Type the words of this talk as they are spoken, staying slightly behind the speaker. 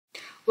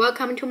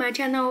Welcome to my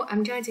channel.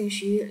 I'm Zhang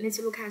Xu. Let's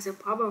look at the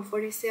problem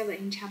 47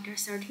 in chapter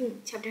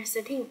 13. Chapter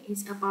 13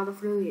 is about the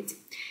fluids.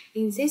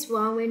 In this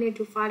one, we need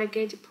to find the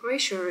gauge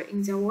pressure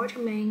in the water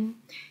main.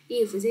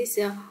 If this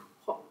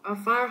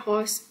fire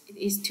hose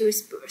is to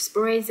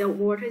spray the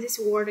water, this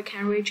water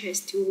can reach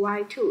us to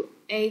Y2,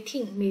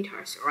 18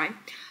 meters, right?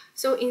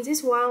 So in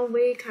this one,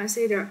 we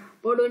consider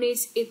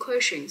Bolognese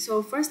equation.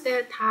 So first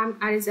time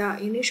at the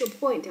initial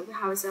point, we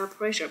have the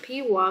pressure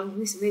P1.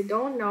 This we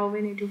don't know,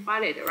 we need to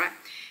find it, right?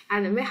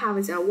 And we have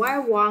the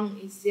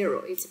Y1 is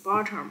 0, it's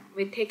bottom.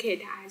 We take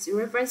it as a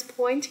reference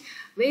point.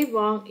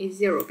 V1 is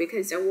 0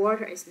 because the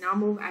water is not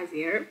moved as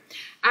there.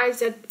 At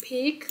the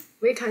peak,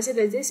 we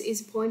consider this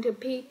is point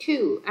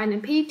P2,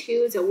 and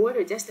P2, the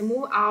water just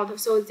move out.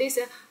 So this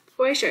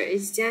pressure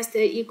is just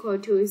equal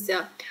to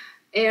the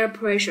air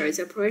pressure,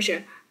 the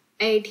pressure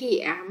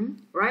ATM,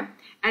 right?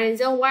 And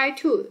then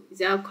Y2,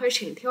 the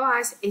question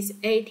tells us is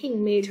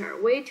 18 meter,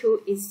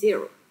 V2 is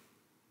 0.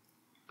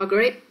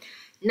 Agree?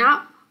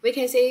 Now, we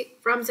can see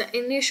from the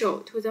initial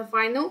to the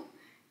final.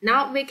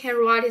 Now we can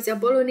write the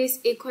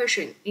Bolognese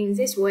equation in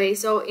this way.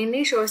 So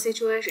initial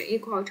situation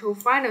equal to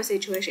final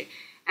situation,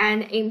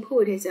 and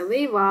input is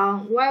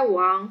V1,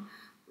 Y1,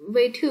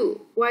 V2,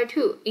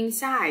 Y2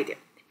 inside.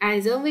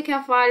 And then we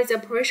can find the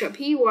pressure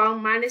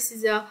P1 minus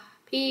the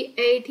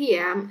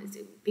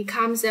PATM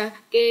becomes the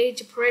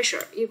gauge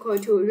pressure equal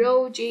to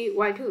rho G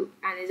Y2,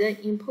 and then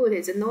input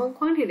the known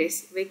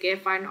quantities. We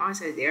get final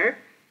answer there.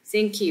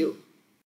 Thank you.